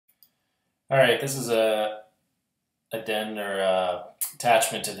All right, this is a addend or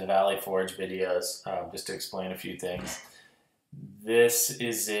attachment to the Valley Forge videos, just to explain a few things. This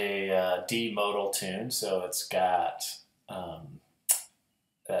is a D modal tune, so it's got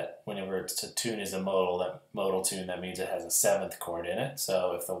that whenever it's a tune is a modal, that modal tune, that means it has a seventh chord in it.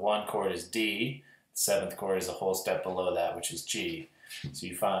 So if the one chord is D, the seventh chord is a whole step below that, which is G. So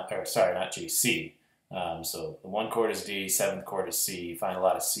you find, or sorry, not G, C. So the one chord is D, seventh chord is C. You find a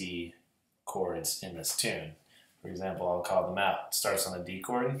lot of C chords in this tune. For example, I'll call them out. It starts on the D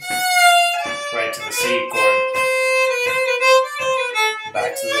chord, right to the C chord,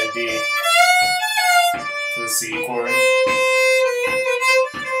 back to the D, to the C chord,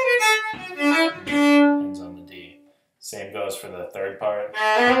 ends on the D. Same goes for the third part.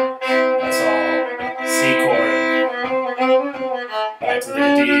 That's all C chord, back to the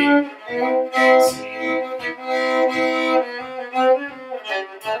D, C.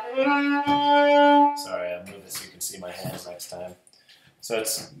 Sorry, I'll move it so you can see my hands next time. So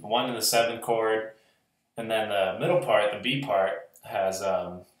it's 1 and the 7th chord, and then the middle part, the B part, has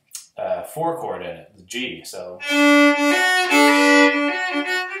a 4 chord in it, the G. So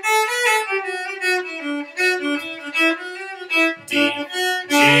D,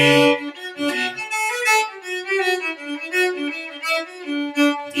 G,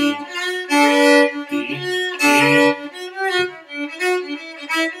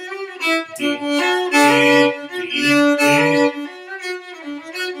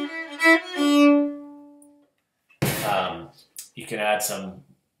 you can add some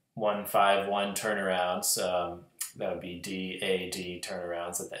 1-5-1 turnarounds. That would be D, A, D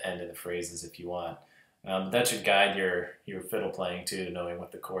turnarounds at the end of the phrases if you want. That should guide your fiddle playing too, knowing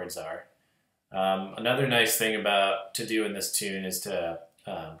what the chords are. Another nice thing to do in this tune is to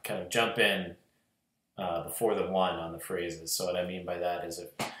kind of jump in before the 1 on the phrases. So what I mean by that is if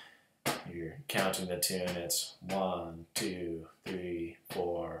you're counting the tune, it's 1, 2, 3,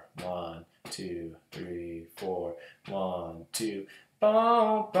 4, 1, 2, 3, 4, 1, 2.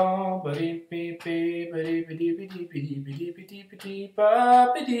 One,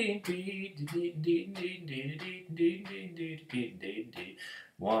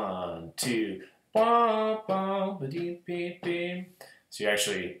 two. So you're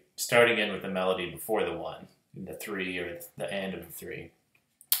actually starting in with the melody before the 1, the 3, or the end of the 3.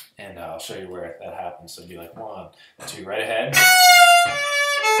 And I'll show you where that happens. So it'd be like 1, 2, right ahead.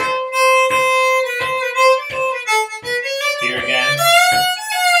 Here again.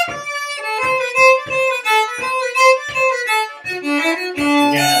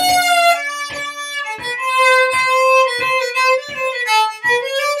 Again.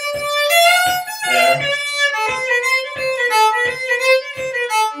 There.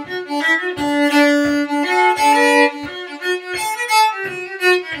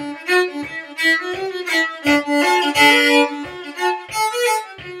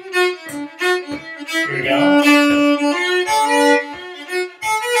 Here we go.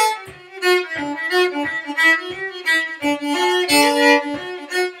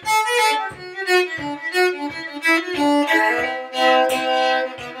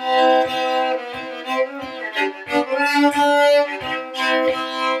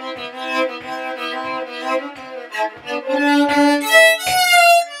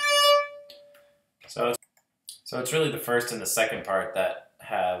 So it's really the first and the second part that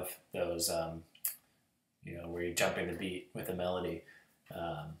have those, where you're jumping the beat with a melody.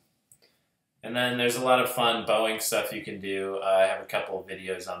 And then there's a lot of fun bowing stuff you can do. I have a couple of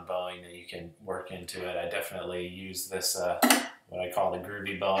videos on bowing that you can work into it. I definitely use this, what I call the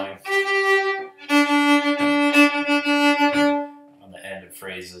groovy bowing, on the end of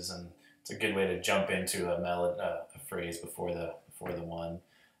phrases, and it's a good way to jump into a phrase before the 1.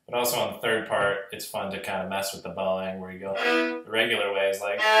 But also on the third part, it's fun to kind of mess with the bowing, where you go the regular way is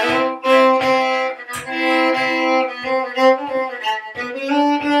like.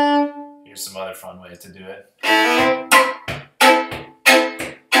 Here's some other fun ways to do it.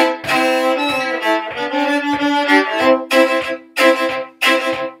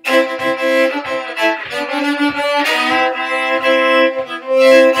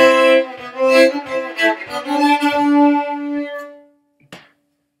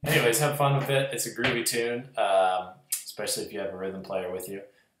 Anyways, have fun with it. It's a groovy tune, especially if you have a rhythm player with you.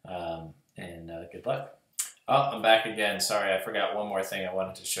 And good luck. Oh, I'm back again. Sorry, I forgot one more thing I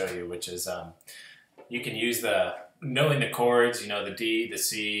wanted to show you, which is you can use knowing the chords, the D, the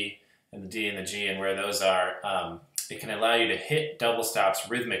C, and the D and the G, and where those are. It can allow you to hit double stops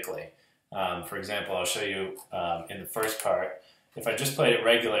rhythmically. For example, I'll show you in the first part. If I just played it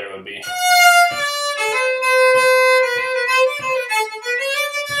regular, it would be.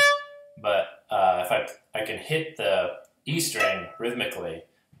 But if I can hit the E string rhythmically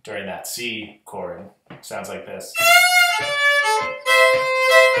during that C chord, it sounds like this.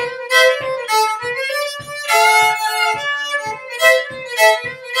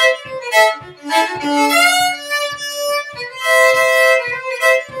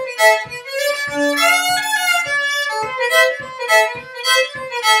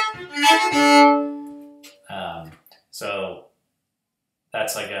 So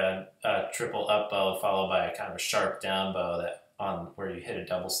that's like a triple up bow followed by a kind of a sharp down bow that on where you hit a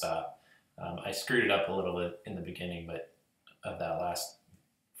double stop. I screwed it up a little bit in the beginning, but of that last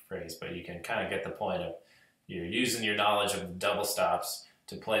phrase, but you can kind of get the point of you're using your knowledge of double stops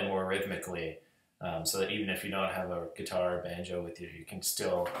to play more rhythmically, so that even if you don't have a guitar or banjo with you, you can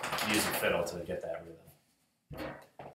still use a fiddle to get that rhythm.